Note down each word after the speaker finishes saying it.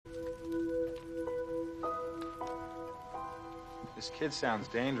This kid sounds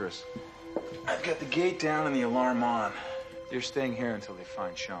dangerous. I've got the gate down and the alarm on. You're staying here until they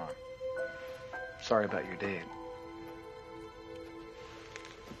find Sean. Sorry about your date.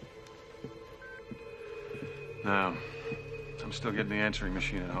 No. I'm still getting the answering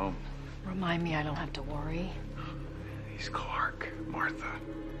machine at home. Remind me I don't have to worry. He's Clark, Martha.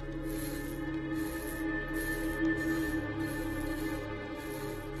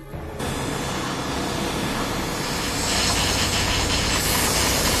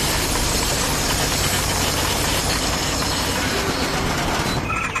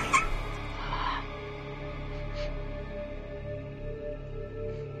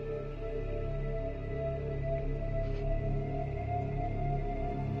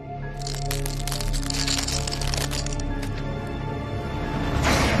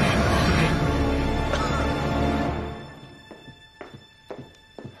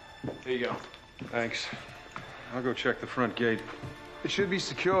 Here you go. Thanks. I'll go check the front gate. It should be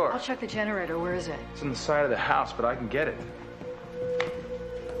secure. I'll check the generator. Where is it? It's on the side of the house, but I can get it.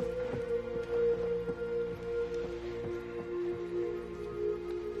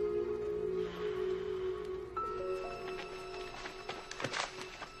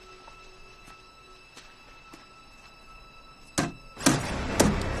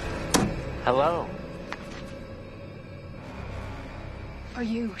 Hello. Are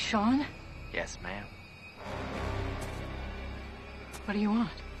you Sean? Yes, ma'am. What do you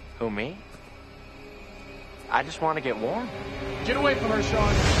want? Who, me? I just want to get warm. Get away from her,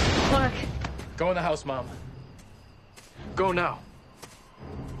 Sean. Clark. Go in the house, Mom. Go now.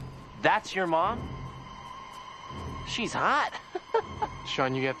 That's your mom? She's hot.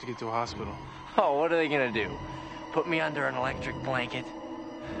 Sean, you have to get to a hospital. Oh, what are they gonna do? Put me under an electric blanket?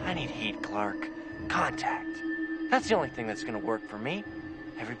 I need heat, Clark. Contact. That's the only thing that's gonna work for me.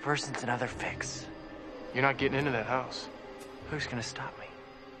 Every person's another fix. You're not getting into that house. Who's gonna stop me?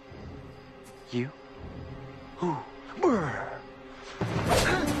 You? Who? Brr.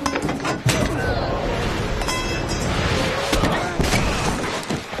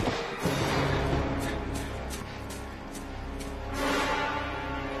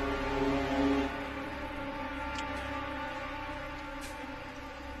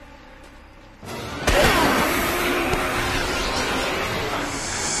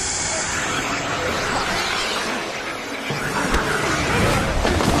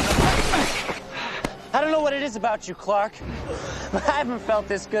 I don't know what it is about you, Clark, but I haven't felt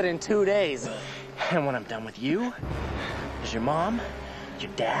this good in 2 days. And when I'm done with you, there's your mom,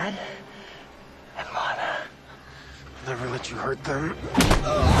 your dad, and Lana. I'll never let you hurt them.